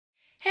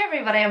Hey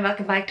everybody, and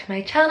welcome back to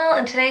my channel.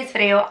 In today's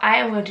video I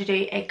am going to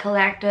do a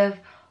collective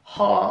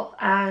haul,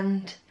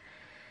 and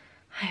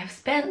I have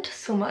spent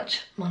so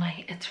much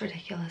money, it's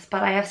ridiculous.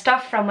 But I have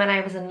stuff from when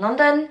I was in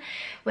London,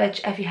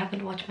 which if you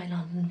haven't watched my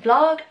London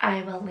vlog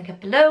I will link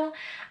it below,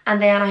 and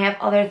then I have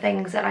other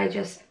things that I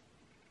just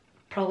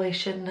probably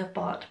shouldn't have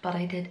bought but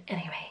I did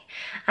anyway.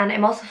 And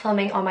I'm also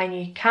filming on my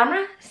new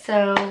camera,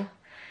 so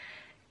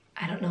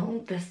I don't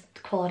know, this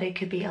quality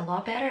could be a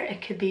lot better,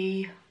 it could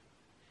be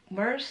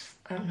worse,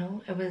 I don't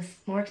know. It was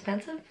more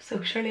expensive,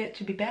 so surely it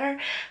should be better.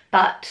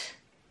 But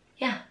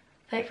yeah,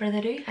 without further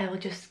ado, I will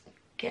just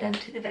get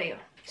into the video.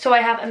 So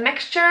I have a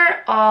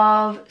mixture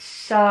of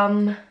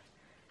some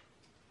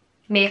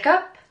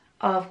makeup,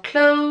 of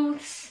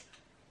clothes,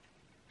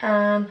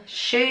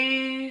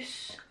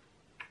 shoes,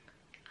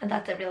 and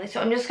that's it really.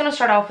 So I'm just gonna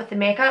start off with the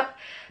makeup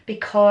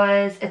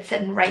because it's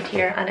sitting right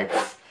here, and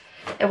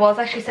it was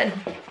actually sitting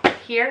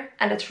here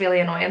and it's really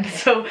annoying.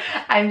 So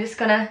I'm just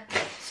gonna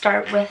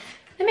start with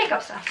the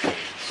makeup stuff.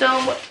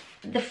 So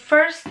the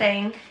first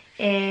thing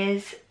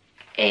is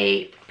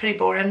a pretty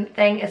boring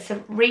thing. It's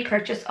a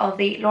repurchase of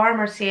the Laura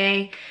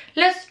Mercier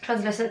Loose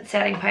Translucent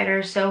Setting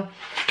Powder. So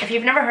if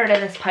you've never heard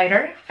of this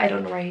powder, I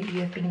don't know where you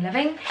have been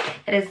living.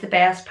 It is the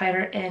best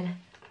powder in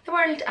the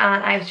world,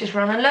 and I was just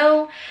running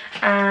low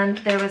and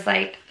there was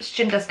like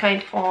student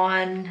discount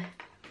on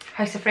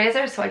House of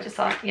Fraser, so I just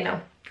thought, you know,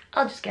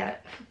 I'll just get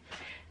it.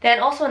 Then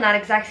also in that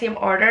exact same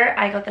order,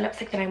 I got the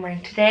lipstick that I'm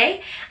wearing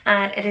today,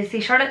 and it is the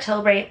Charlotte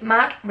Tilbury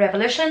Matte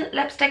Revolution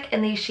lipstick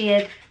in the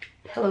shade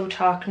Pillow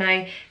Talk.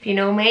 Now, if you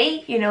know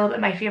me, you know that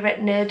my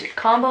favourite nude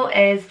combo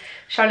is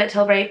Charlotte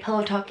Tilbury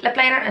Pillow Talk lip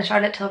liner and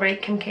Charlotte Tilbury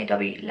Kim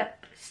KW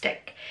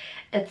lipstick.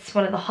 It's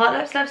one of the Hot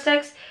Lips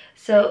lipsticks.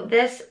 So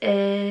this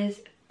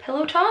is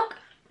Pillow Talk,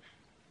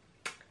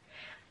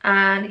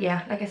 and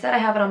yeah, like I said, I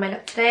have it on my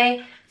lip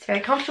today. It's very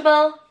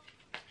comfortable.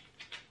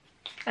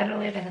 I don't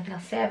really have anything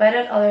else to say about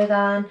it other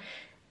than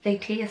they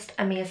taste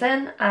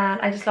amazing,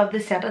 and I just love the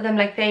scent of them.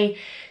 Like, they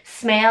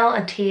smell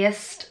and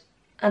taste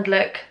and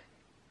look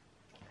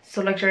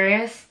so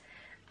luxurious,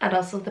 and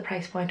also the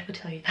price point would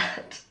tell you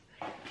that.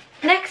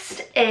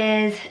 Next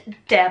is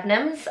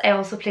Debenhams. I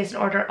also placed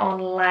an order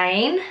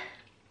online.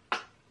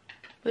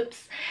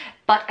 Whoops.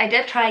 But I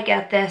did try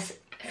get this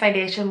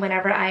foundation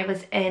whenever I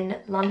was in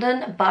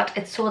London, but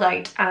it's sold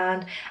out,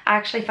 and I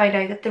actually found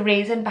out that the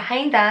reason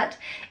behind that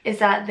is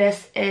that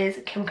this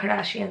is Kim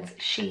Kardashian's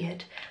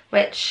shade,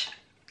 which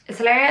is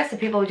hilarious that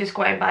people would just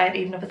go out and buy it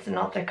even if it's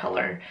not their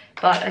colour.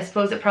 But I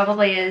suppose it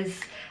probably is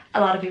a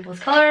lot of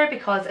people's colour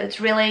because it's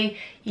really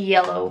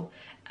yellow,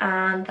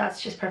 and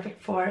that's just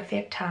perfect for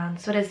fake tan.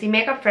 So it is the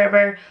Makeup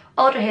Forever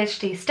Ultra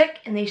HD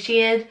stick in the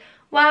shade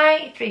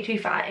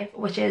Y325,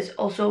 which is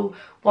also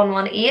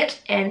 118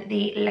 in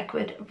the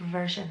liquid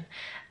version.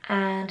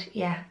 And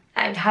yeah,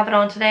 I have it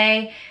on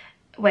today.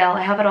 Well,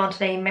 I have it on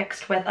today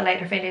mixed with a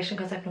lighter foundation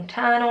because I have no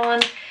tan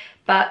on,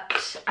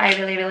 but I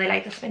really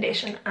like this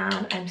foundation,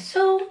 and I'm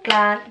so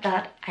glad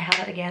that I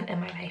have it again in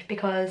my life,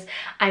 because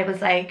I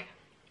was like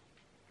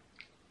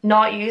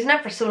not using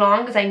it for so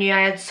long because I knew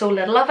I had so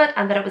little of it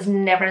and that it was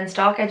never in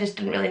stock. I just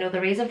didn't really know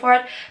the reason for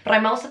it. But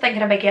I'm also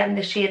thinking about getting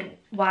the shade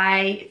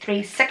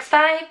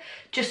Y365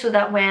 just so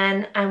that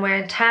when I'm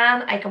wearing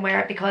tan I can wear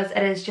it, because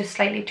it is just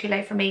slightly too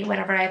light for me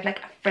whenever I have like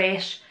a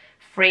fresh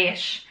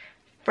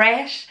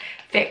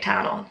fake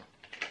tan on.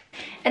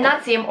 In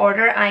that same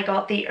order, I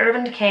got the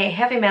Urban Decay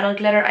Heavy Metal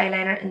Glitter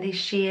Eyeliner in the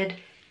shade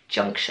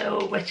Junk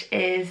Show, which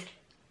is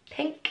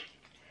pink.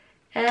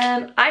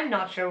 I'm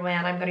not sure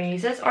when I'm going to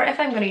use this or if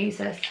I'm going to use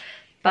this,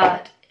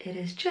 but it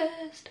is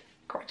just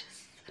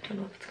gorgeous. I don't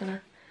know if it's going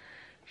to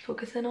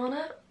focus in on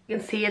it. You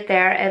can see it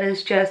there. It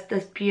is just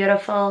this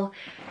beautiful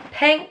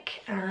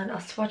pink, and I'll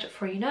swatch it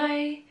for you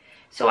now.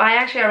 So I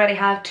actually already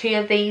have two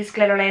of these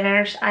glitter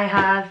liners. I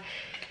have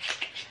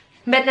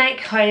Midnight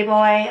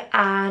Cowboy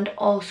and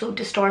also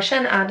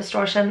Distortion, and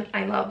Distortion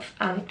I love,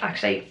 and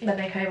actually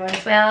Midnight Cowboy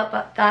as well,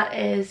 but that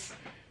is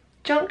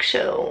Junk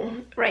Show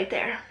right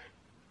there.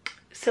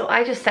 So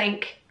I just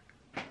think,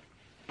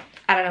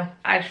 I don't know,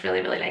 I just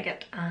really like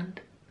it.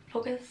 And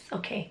focus,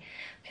 okay,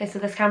 so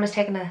this camera's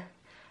taking a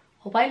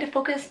while to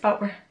focus,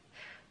 but we're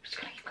just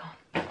gonna keep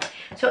going.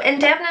 So in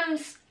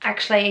Debenhams,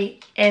 actually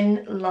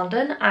in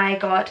London, I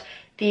got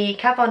the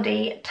Kat Von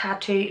D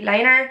Tattoo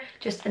Liner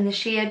just in the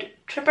shade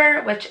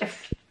Trooper, which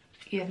if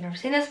you have never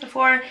seen this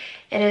before,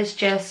 it is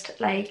just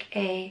like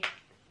a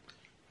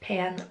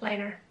pen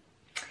liner.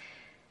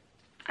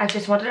 I've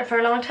just wanted it for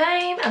a long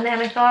time, and then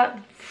I thought,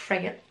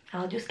 frig it,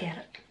 I'll just get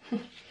it.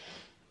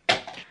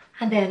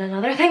 And then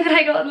another thing that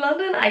I got in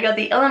London, I got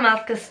the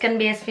Illamalka Skin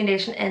Based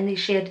Foundation in the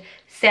shade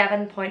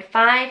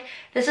 7.5.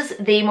 This is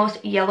the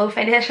most yellow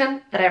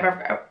foundation that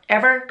I've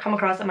ever come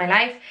across in my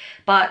life,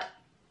 but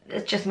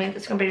it just means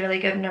it's going to be really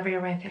good whenever you're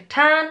wearing a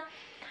tan.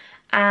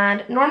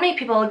 And normally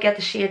people get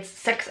the shades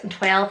 6 and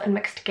 12 and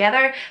mixed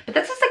together, but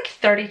this is like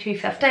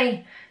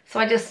 32.50. So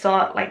I just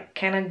thought, like,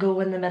 kind of go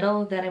in the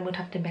middle, then I would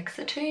have to mix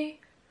the two.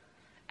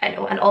 I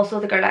know, and also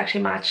the girl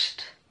actually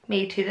matched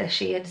me to this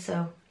shade,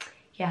 so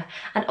Yeah,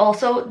 and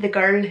also the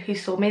girl who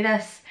sold me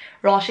this,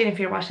 Roshi, if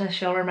you're watching this,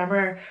 she'll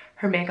remember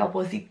her makeup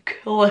was the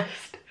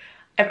coolest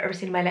I've ever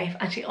seen in my life,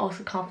 and she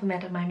also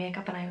complimented my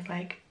makeup, and I was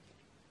like,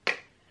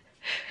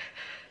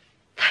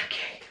 thank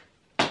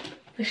you.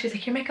 And she was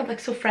like, your makeup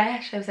looks so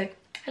fresh. I was like,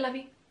 I love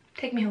you,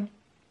 take me home.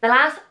 The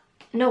last,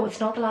 no, it's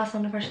not the last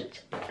London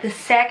purchase. The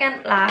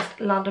second last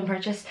London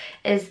purchase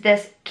is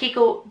this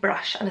Kiko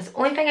brush, and it's the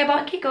only thing I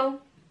bought in Kiko,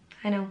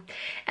 I know,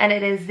 and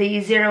it is the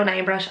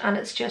 09 brush, and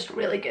it's just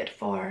really good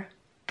for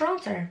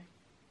bronzer.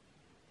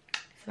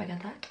 So I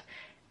got that.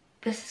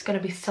 This is going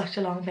to be such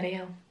a long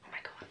video. Oh my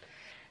god.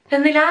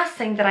 Then the last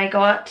thing that I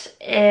got,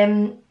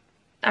 I'm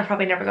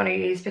probably never going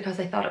to use because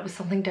I thought it was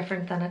something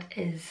different than it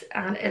is,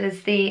 and it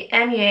is the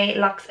MUA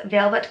Luxe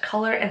Velvet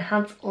Colour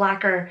Enhance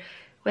Lacquer,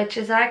 which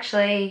is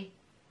actually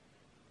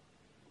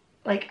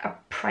like a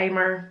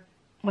primer,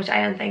 which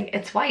I don't think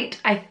it's white.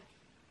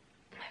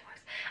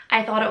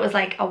 I thought it was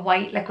like a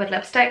white liquid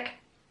lipstick,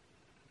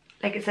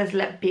 like it says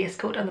lip base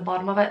coat on the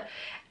bottom of it.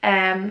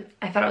 I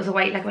thought it was a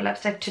white liquid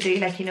lipstick to do,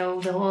 like, you know,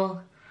 the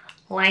whole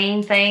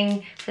line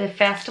thing for the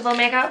festival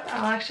makeup.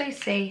 I'll actually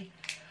see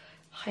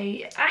how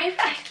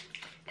I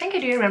think I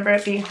do remember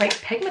it being quite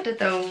pigmented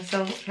though,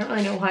 so I don't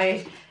really know how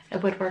it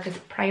would work as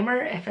a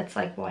primer if it's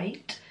like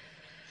white.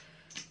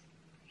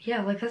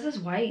 Yeah, like this is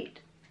white.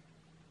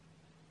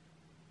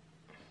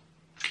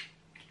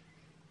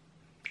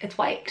 It's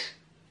white.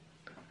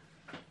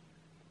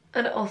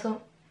 And it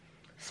also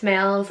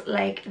smells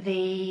like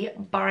the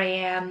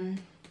Barry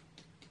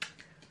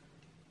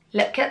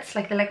lip kits,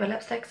 like the liquid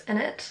lipsticks in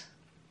it.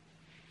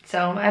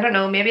 So I don't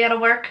know, maybe it'll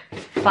work,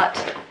 but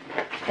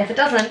if it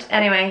doesn't,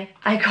 anyway,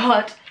 I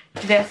got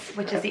this,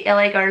 which is the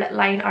LA Girl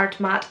Line Art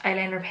Matte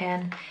Eyeliner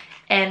Pen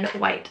in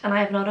white, and I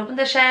have not opened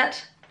this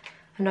yet.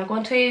 I'm not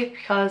going to,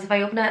 because if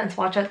I open it and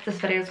swatch it, this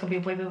video is going to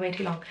be way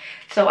too long.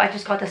 So I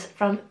just got this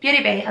from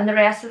Beauty Bay, and the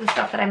rest of the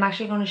stuff that I'm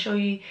actually going to show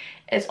you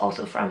is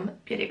also from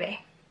Beauty Bay.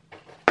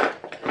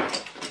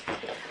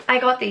 I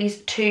got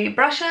these two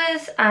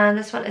brushes, and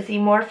this one is the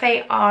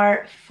Morphe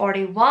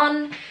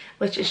R41,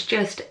 which is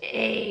just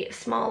a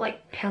small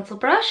like pencil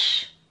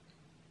brush.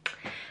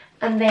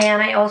 And then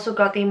I also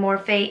got the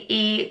Morphe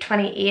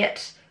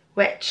E28,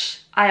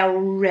 which I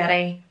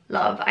already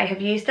love. I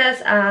have used this,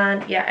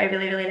 and yeah, I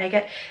really like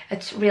it.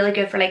 It's really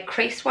good for like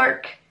crease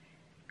work.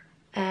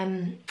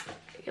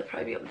 You'll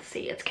probably be able to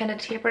see it's kind of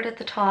tapered at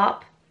the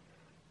top,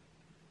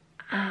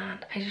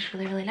 and I just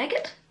really like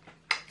it.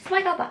 So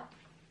I got that.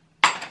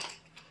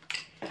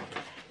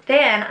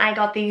 Then I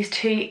got these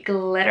two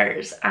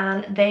glitters,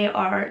 and they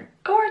are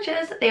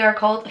gorgeous. They are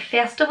called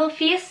Festival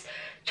Face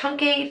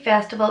Chunky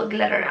Festival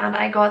Glitter, and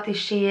I got the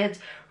shades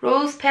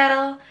Rose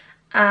Petal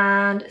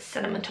and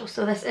Cinnamon Toast.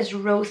 So this is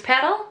Rose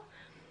Petal,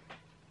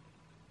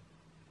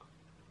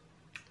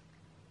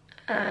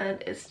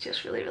 and it's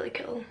just really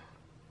cool.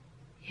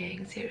 Yeah, you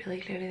can see it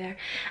really clearly there.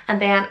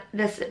 And then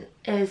this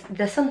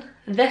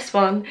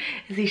one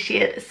is the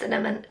shade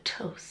Cinnamon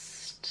Toast.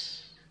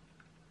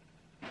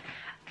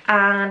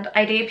 And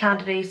I do plan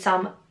to do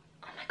some,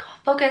 oh my god,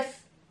 focus,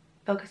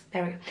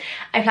 there we go.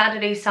 I plan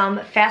to do some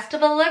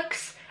festival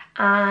looks,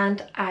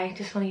 and I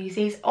just want to use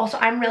these. Also,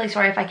 I'm really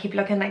sorry if I keep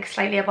looking like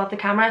slightly above the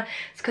camera.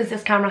 It's because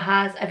this camera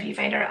has a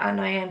viewfinder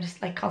and I am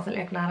just like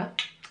constantly looking at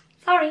it.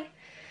 Sorry.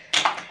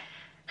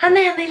 And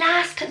then the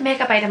last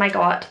makeup item I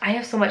got, I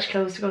have so much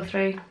clothes to go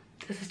through.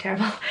 This is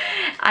terrible.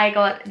 I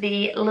got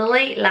the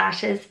Lily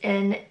lashes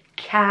in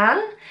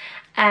Can.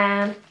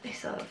 They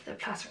still have the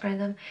plastic around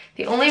them.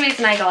 The only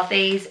reason I got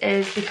these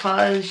is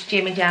because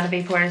Jamie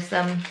Genevieve wears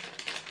them,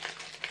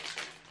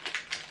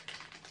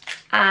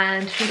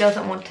 and who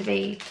doesn't want to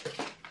be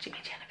Jamie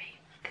Genevieve?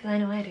 Because I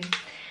know I do.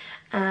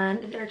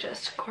 And they're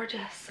just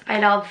gorgeous. I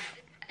love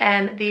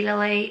the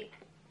Lily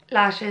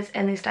lashes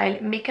in the style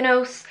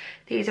Mykonos.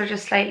 These are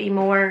just slightly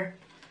more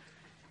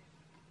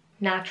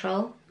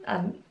natural,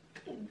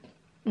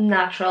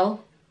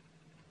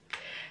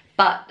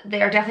 but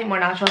they are definitely more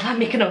natural than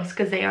Mykonos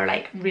because they are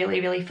like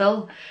really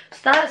full. So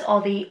that is all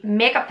the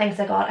makeup things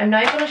I got. I'm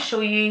now going to show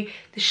you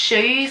the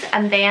shoes,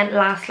 and then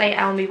lastly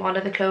I'll move on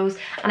to the clothes,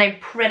 and I'm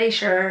pretty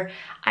sure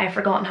I've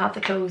forgotten half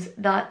the clothes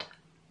that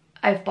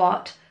I've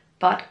bought,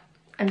 but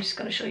I'm just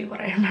going to show you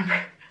what I remember.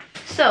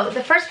 So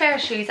the first pair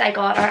of shoes I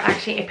got are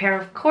actually a pair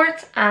of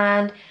courts,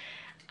 and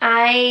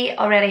I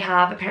already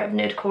have a pair of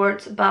nude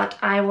courts, but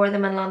I wore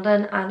them in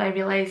London and I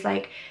realised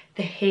like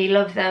the heel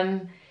of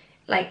them,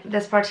 like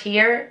this part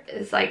here,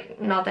 is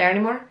like not there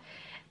anymore.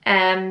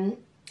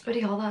 What do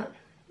you call that?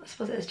 I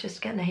suppose it's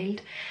just getting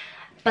healed.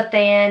 But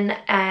then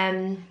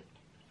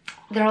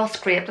they're all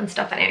scraped and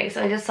stuff anyway,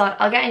 so I just thought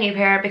I'll get a new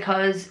pair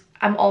because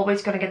I'm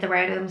always going to get the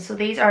wear out of them. So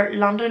these are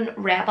London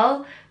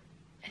Rebel.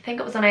 I think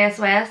it was on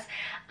ASOS,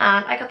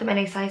 and I got them in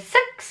a size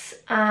 6,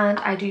 and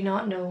I do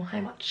not know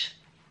how much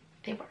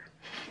they were.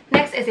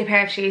 Next is a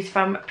pair of shoes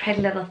from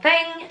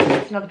PrettyLittleThing.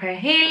 It's another pair of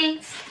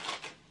heels.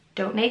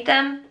 Don't need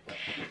them.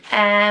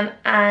 And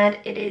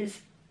it is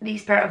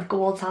these pair of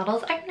gold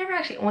sandals. I've never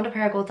actually owned a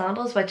pair of gold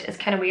sandals, which is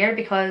kind of weird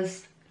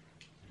because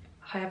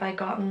how have I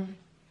gotten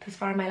this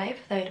far in my life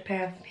without a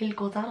pair of heeled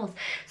gold sandals.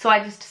 So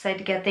I just decided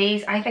to get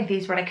these. I think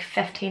these were like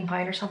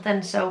 £15 or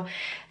something, so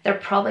they're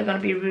probably going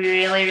to be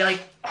really, really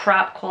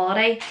crap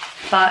quality,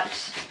 but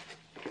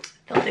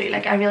they'll do.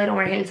 Like, I really don't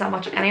wear heels that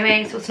much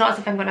anyway, so it's not as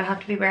if I'm going to have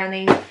to be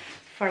wearing these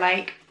for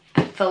like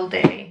a full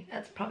day.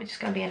 It's probably just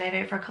going to be a night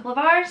out for a couple of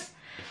hours.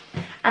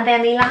 And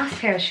then the last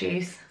pair of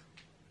shoes,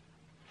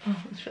 oh,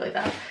 it's really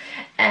bad,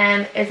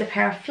 is a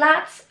pair of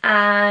flats,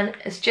 and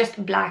it's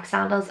just black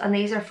sandals, and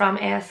these are from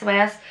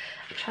ASOS.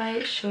 I'll try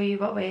to show you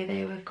what way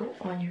they would go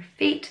on your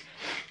feet.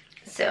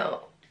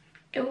 So,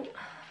 oh.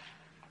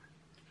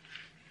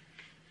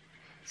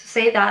 So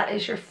say that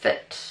is your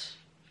foot.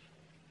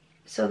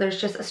 So there's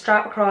just a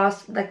strap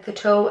across like the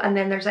toe, and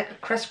then there's like a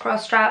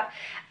crisscross strap,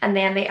 and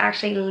then they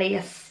actually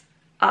lace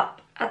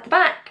up at the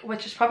back,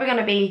 which is probably going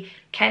to be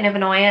kind of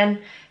annoying,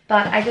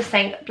 but I just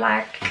think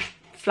black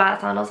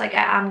flat sandals, like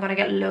I am going to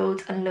get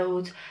loads and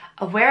loads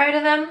of wear out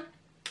of them.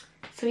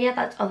 So yeah,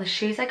 that's all the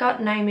shoes I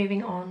got. Now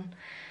moving on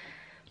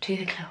to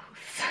the clothes.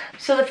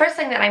 So the first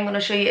thing that I'm going to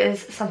show you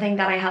is something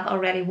that I have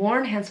already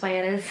worn, hence why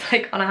it is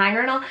like on a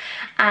hanger and all,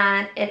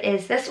 and it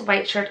is this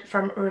white shirt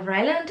from River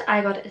Island.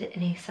 I got it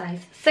in a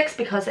size 6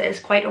 because it is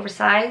quite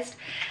oversized,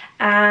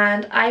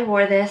 and I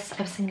wore this.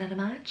 I was singing at a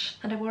match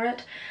and I wore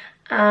it,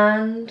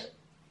 and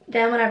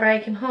then whenever I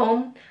came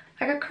home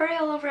I got curry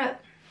all over it.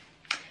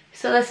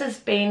 So this has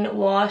been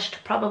washed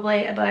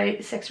probably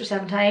about 6 or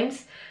 7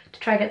 times to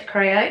try and get the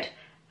curry out,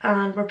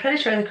 and we're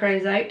pretty sure the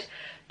curry's out,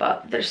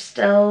 but there's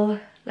still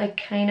like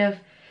kind of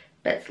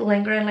bits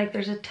lingering. Like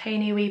there's a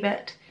tiny wee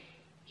bit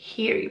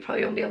here, you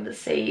probably won't be able to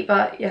see,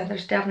 but yeah,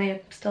 there's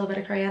definitely still a bit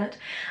of curry in it,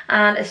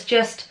 and it's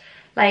just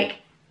like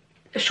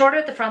shorter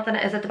at the front than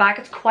it is at the back.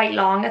 It's quite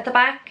long at the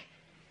back,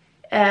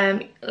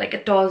 like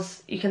it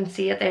does, you can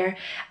see it there,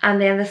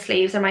 and then the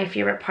sleeves are my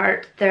favorite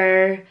part.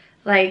 They're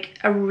like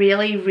a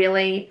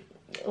really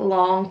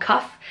long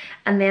cuff,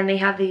 and then they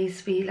have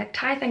these wee like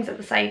tie things at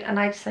the side, and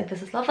I just think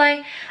this is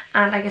lovely.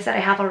 And like I said, I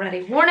have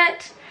already worn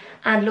it,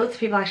 and loads of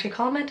people actually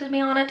commented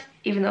me on it,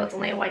 even though it's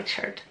only a white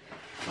shirt.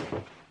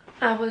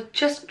 I will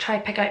just try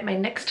to pick out my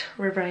next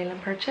River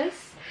Island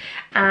purchase,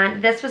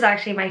 and this was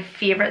actually my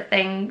favourite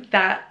thing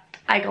that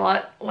I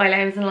got while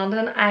I was in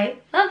London. I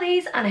love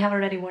these, and I have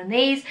already worn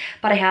these,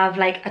 but I have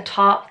like a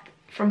top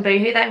from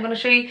Boohoo that I'm going to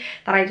show you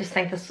that I just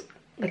think this,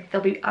 like,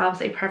 they'll be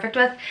absolutely perfect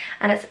with,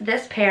 and it's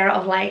this pair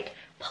of like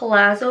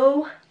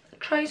palazzo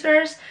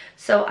trousers.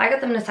 So I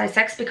got them in a size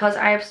 6 because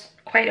I have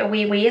quite a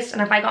wee waist,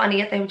 and if I got an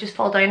 8 they would just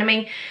fall down on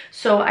me,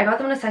 so I got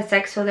them in a size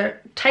 6. So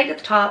they're tight at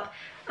the top,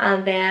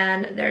 and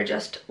then they're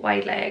just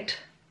wide legged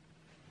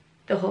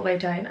the whole way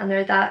down, and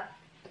they're that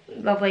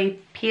lovely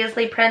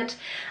paisley print,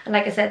 and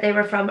like I said, they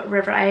were from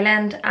River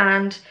Island.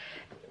 And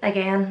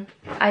again,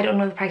 I don't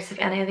know the price of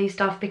any of these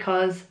stuff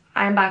because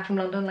I'm back from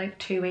London like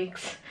 2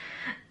 weeks,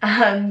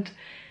 and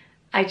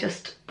I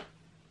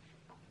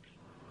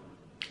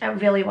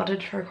really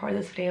wanted to record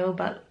this video,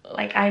 but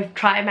like I've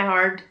tried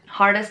my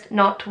hardest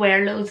not to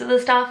wear loads of the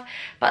stuff,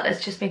 but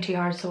it's just been too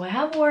hard, so I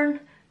have worn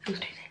those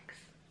 2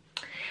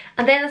 things.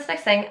 And then this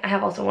next thing I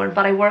have also worn,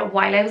 but I wore it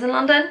while I was in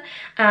London,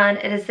 and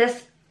it is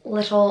this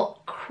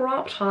little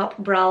crop top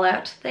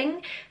bralette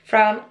thing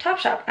from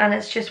Topshop, and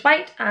it's just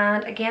white,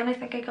 and again I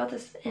think I got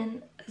this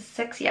in a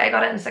 6. Yeah, I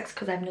got it in a 6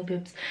 because I have no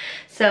boobs,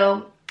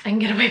 so I can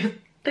get away with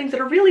things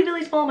that are really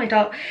small on my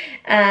top.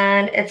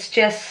 And it's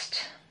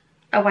just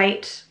a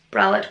white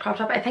bralette crop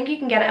top. I think you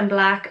can get it in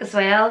black as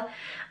well,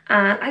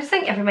 and I just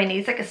think everybody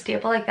needs like a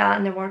staple like that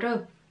in their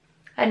wardrobe.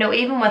 I know,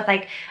 even with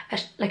like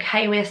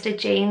high-waisted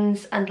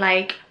jeans and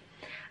like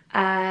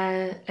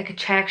a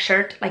check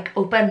shirt, like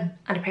open,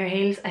 and a pair of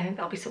heels, I think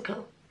that'll be so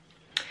cool.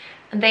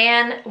 And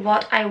then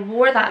what I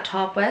wore that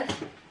top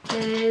with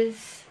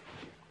is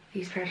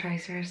these pair of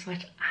trousers,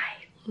 which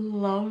I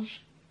love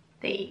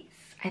these.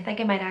 I think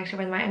I might actually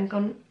wear them out. I'm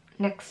going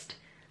next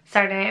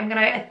Saturday.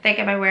 I think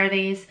I might wear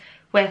these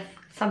with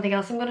something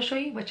else I'm going to show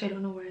you, which I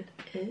don't know where it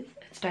is.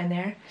 It's down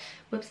there.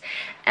 Whoops.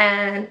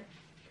 And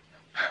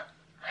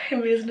how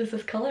amazing is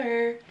this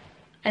colour?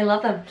 I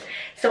love them.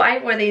 So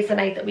I wore these the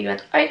night that we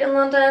went out in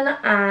London,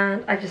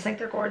 and I just think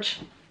they're gorgeous.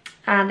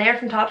 And they're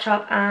from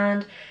Topshop,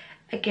 and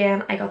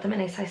again I got them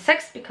in a size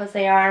 6 because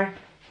they are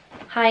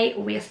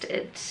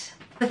high-waisted.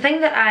 The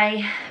thing that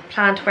I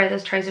plan to wear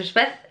those trousers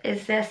with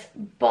is this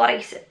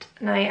bodysuit.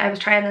 Now, I was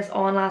trying this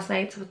on last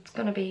night, so it's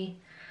going to be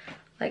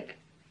like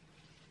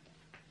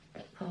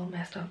all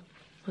messed up.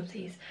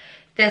 Whoopsies.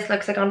 This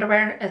looks like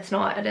underwear. It's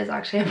not. It is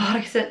actually a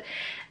bodysuit.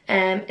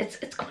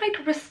 It's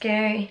quite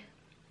risque.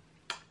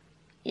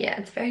 Yeah,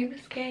 it's very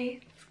risque.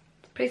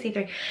 It's pretty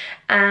see-through.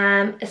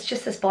 It's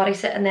just this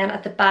bodysuit, and then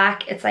at the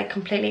back it's like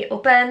completely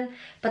open,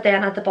 but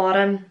then at the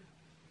bottom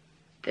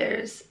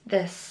there's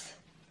this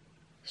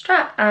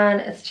strap,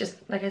 and it's just,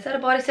 like I said, a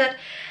bodysuit,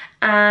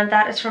 and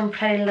that is from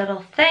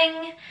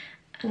PrettyLittleThing.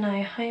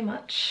 Now, how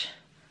much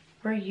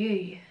were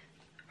you,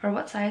 or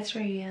what size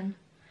were you in?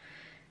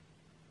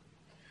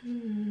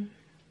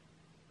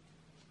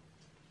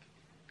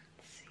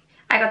 Let's see.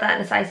 I got that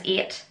in a size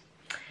 8.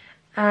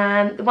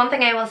 The one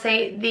thing I will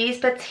say, these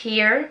bits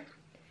here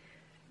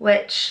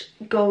which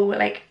go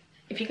like,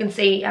 if you can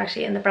see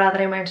actually in the bra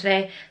that I'm wearing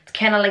today, it's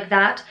kind of like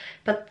that,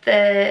 but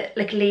the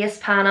like lace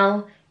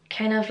panel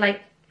kind of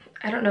like,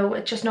 I don't know,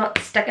 it's just not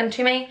sticking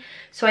to me.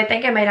 So I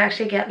think I might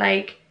actually get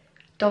like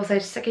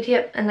double-sided sticky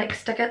tape and like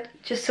stick it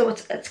just so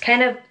it's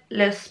kind of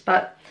loose,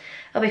 but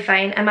it'll be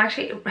fine. I'm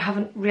actually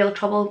having real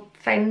trouble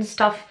finding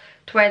stuff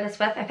to wear this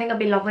with. I think it'll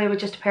be lovely with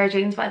just a pair of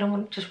jeans, but I don't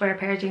want to just wear a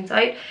pair of jeans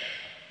out.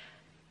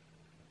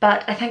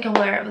 But I think I'll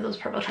wear it with those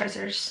purple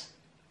trousers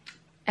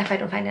if I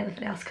don't find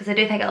anything else, because I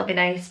do think it'll be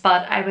nice,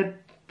 but I would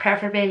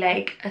preferably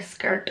like a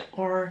skirt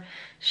or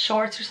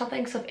shorts or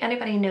something. So if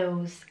anybody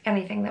knows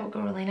anything that would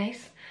go really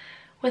nice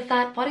with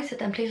that bodysuit,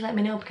 then please let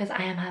me know, because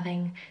I am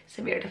having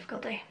severe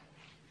difficulty.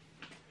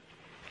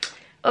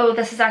 Oh,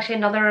 this is actually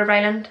another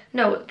Ryland.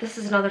 No, this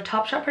is another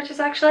Topshop purchase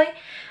actually,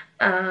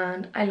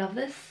 and I love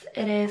this.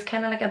 It is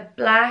kind of like a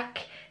black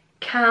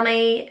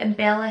cami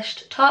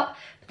embellished top,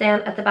 but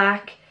then at the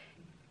back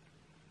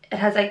it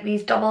has like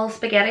these double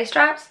spaghetti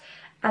straps,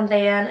 and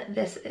then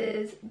this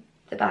is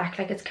the back,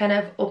 like it's kind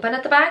of open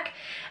at the back.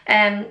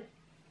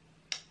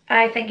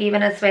 I think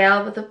even as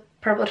well with the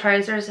purple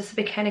trousers this would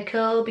be kind of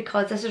cool,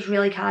 because this is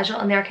really casual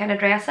and they're kind of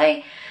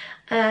dressy.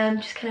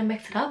 Just kind of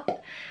mix it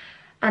up.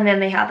 And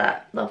then they have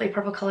that lovely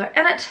purple colour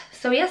in it.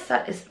 So yes,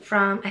 that is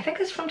from, I think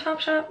it's from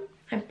Topshop.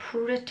 I'm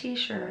pretty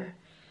sure.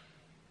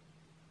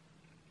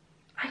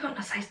 I got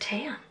a size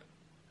 10.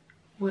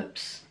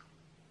 Whoops.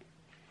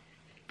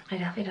 I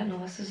definitely didn't know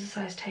this is a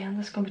size 10.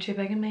 This is going to be too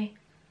big in me.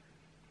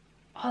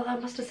 Oh,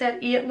 that must have said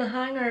 8 in the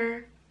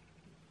hanger.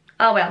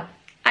 Oh well,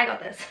 I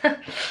got this.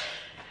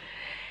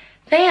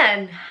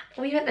 Then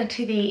we went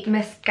into the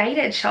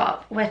Misguided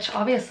shop, which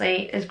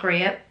obviously is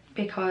great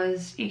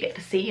because you get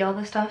to see all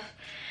the stuff.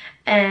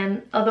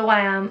 Although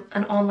I am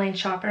an online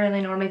shopper and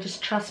I normally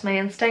just trust my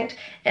instinct,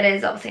 it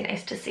is obviously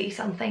nice to see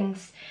some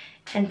things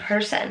in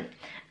person.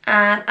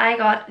 And I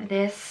got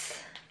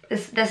this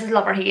is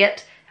love or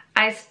hate.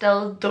 I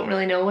still don't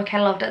really know. I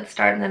kind of loved it at the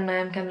start, and then now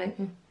I'm kind of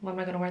like, what am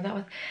I going to wear that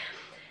with?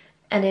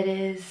 And it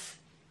is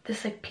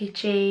this like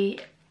peachy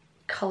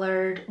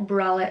coloured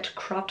bralette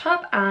crop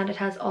top, and it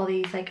has all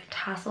these like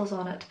tassels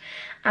on it.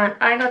 And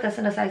I got this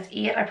in a size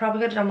 8. I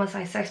probably could have done with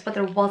size 6, but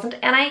there wasn't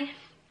any,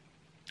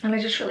 and I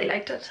just really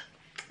liked it.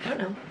 I don't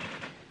know,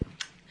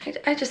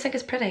 I just think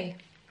it's pretty.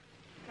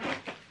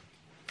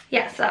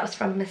 Yeah, so that was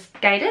from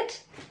Misguided.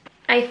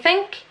 I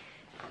think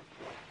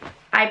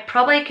I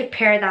probably could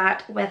pair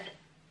that with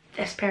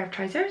this pair of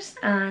trousers,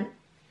 and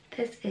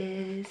this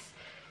is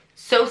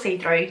so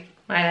see-through,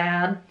 my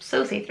bad,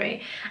 so see-through,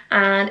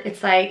 and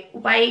it's like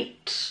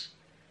white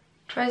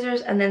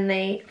trousers and then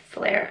they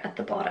flare at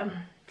the bottom,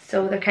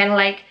 so they're kind of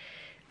like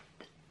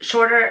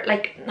shorter,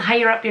 like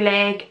higher up your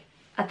leg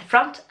at the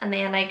front and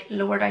then like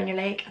lower down your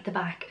leg at the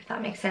back, if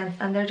that makes sense.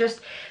 And they're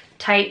just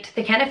tight.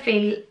 They kind of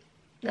feel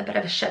a bit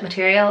of a shit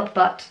material,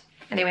 but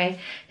anyway,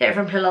 they're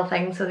from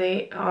PrettyLittleThing, so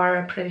they are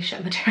a pretty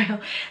shit material.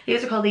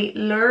 These are called the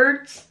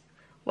Lourdes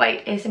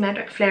white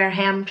asymmetric flare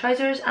hem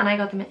trousers, and I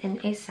got them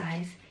in a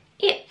size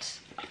 8.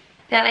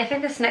 Then I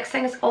think this next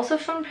thing is also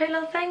from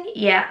PrettyLittleThing.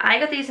 Yeah, I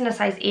got these in a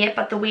size 8,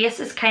 but the waist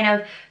is kind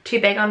of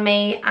too big on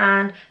me,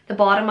 and the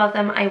bottom of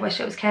them I wish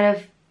it was kind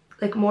of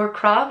like more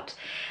cropped.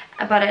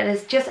 But it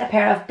is just a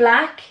pair of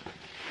black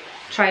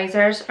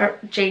trousers, or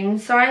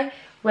jeans, sorry,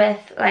 with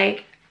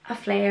like a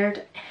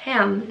flared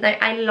hem. Now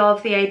I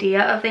love the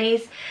idea of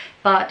these,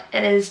 but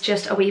it is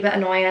just a wee bit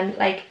annoying.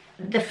 Like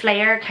the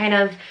flare kind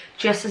of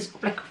just is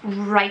like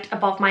right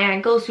above my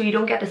ankle, so you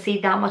don't get to see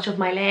that much of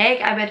my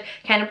leg. I would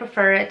kind of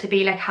prefer it to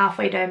be like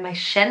halfway down my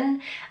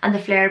shin and the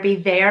flare be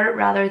there,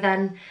 rather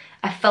than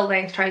a full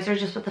length trouser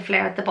just with the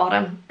flare at the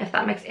bottom, if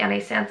that makes any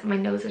sense. My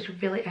nose is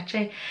really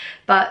itchy.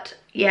 But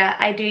yeah,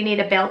 I do need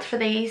a belt for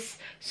these,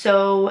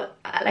 so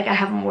like I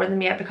haven't worn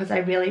them yet because I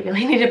really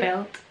need a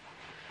belt.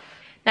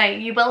 Now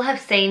you will have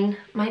seen,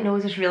 my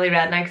nose is really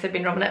red now because I've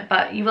been rubbing it,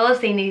 but you will have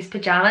seen these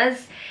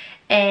pyjamas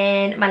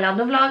in my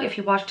London vlog if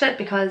you watched it,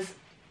 because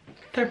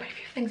they're my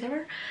favourite things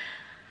ever.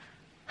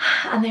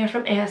 And they're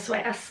from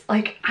ASOS.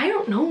 Like, I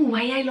don't know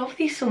why I love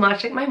these so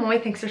much. Like, my mommy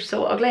thinks they're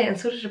so ugly, and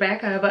so does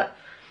Rebecca, but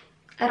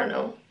I don't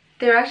know.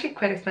 They're actually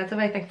quite expensive,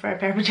 I think, for a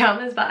pair of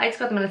pyjamas, but I just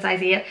got them in a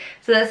size 8.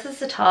 So this is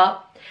the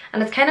top,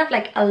 and it's kind of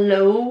like a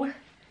low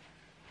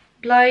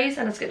blouse,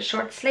 and it's got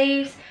short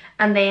sleeves,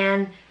 and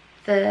then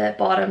the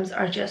bottoms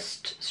are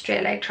just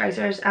straight leg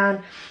trousers.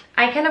 And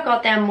I kind of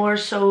got them more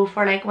so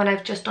for like when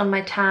I've just done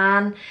my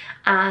tan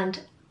and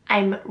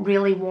I'm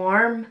really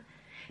warm,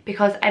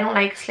 because I don't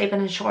like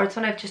sleeping in shorts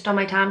when I've just done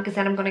my tan, because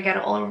then I'm going to get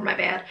it all over my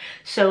bed.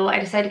 So I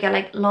decided to get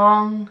like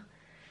long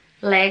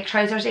leg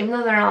trousers, even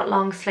though they're not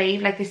long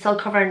sleeve, like they still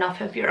cover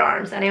enough of your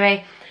arms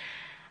anyway,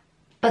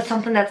 but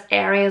something that's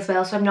airy as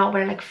well, so I'm not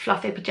wearing like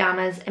fluffy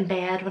pajamas in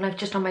bed when I've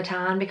just done my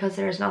tan, because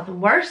there's nothing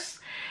worse.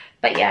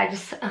 But yeah,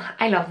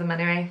 I love them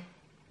anyway.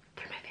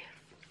 They're my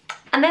fave.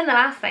 And then the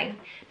last thing,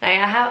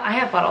 now I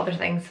have bought other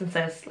things since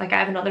this. Like I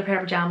have another pair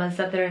of pajamas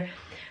that they're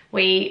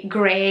wee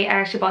grey. I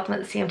actually bought them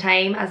at the same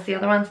time as the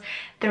other ones.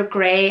 They're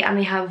grey and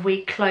they have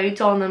wee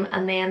clouds on them,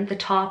 and then the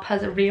top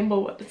has a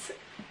rainbow. It's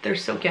they're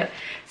so cute.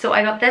 So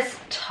I got this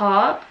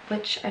top,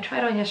 which I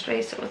tried on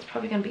yesterday, so it's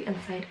probably going to be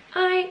inside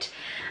out.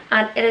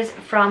 And it is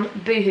from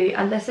Boohoo,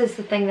 and this is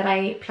the thing that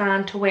I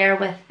plan to wear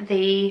with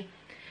the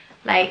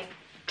like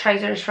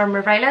trousers from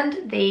River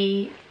Island,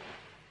 the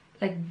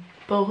like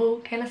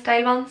boho kind of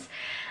style ones.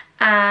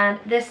 And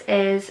this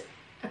is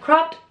a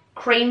cropped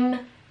cream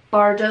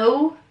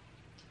Bordeaux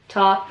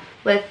top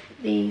with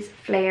these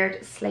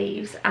flared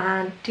sleeves,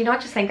 and do you not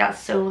just think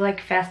that's so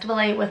like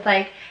festival-y with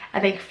like a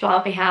big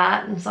floppy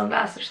hat and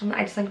sunglasses or something?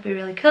 I just think it'd be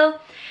really cool.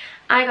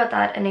 I got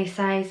that in a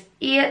size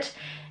 8.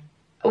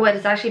 Oh, it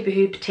is actually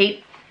Boohoo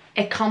Petite.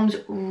 It comes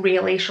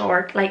really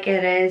short, like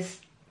it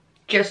is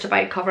just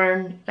about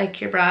covering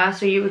like your bra,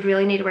 so you would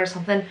really need to wear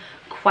something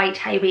quite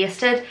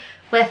high-waisted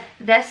with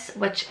this,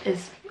 which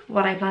is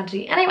what I plan to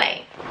do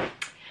anyway.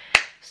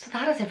 So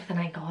that is everything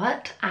I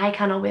got. I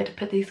cannot wait to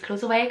put these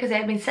clothes away because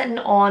they've been sitting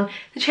on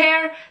the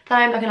chair that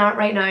I'm looking at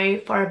right now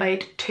for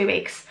about 2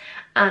 weeks,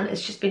 and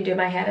it's just been doing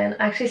my head in.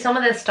 Actually, some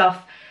of this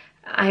stuff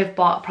I have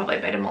bought probably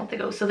about a month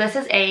ago. So this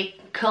is a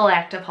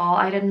collective haul.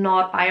 I did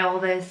not buy all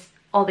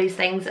these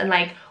things in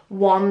like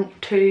 1,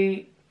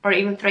 2 or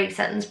even 3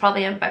 sittings,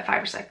 probably in about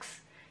 5 or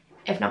 6,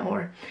 if not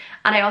more.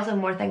 And I also have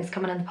more things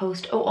coming in the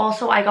post. Oh,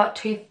 also I got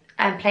 2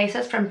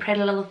 places from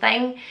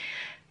PrettyLittleThing,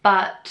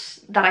 but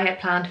that I had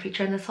planned to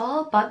feature in this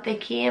haul, but they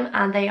came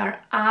and they are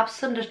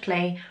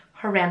absolutely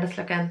horrendous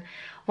looking.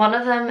 One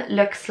of them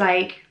looks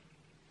like,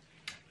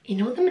 you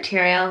know, the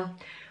material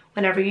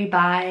whenever you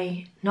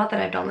buy, not that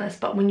I've done this,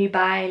 but when you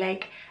buy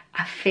like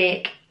a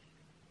fake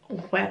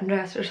wedding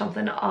dress or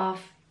something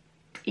off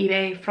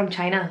eBay from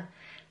China,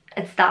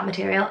 it's that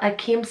material. It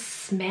came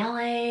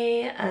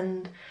smelly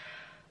and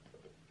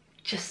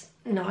just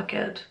not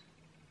good.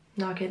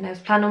 Not good. And I was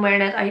planning on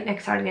wearing it out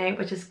next Saturday night,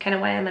 which is kind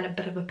of why I'm in a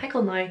bit of a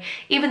pickle now,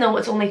 even though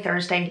it's only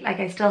Thursday. Like,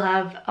 I still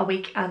have a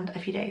week and a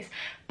few days,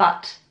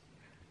 but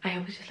I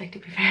always just like to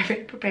be very,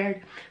 very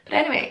prepared. But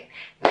anyway,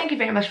 thank you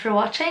very much for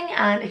watching,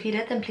 and if you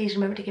did, then please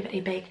remember to give it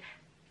a big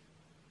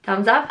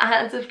thumbs up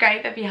and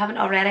subscribe if you haven't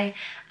already,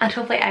 and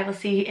hopefully I will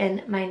see you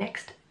in my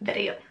next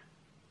video.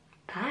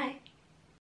 Bye.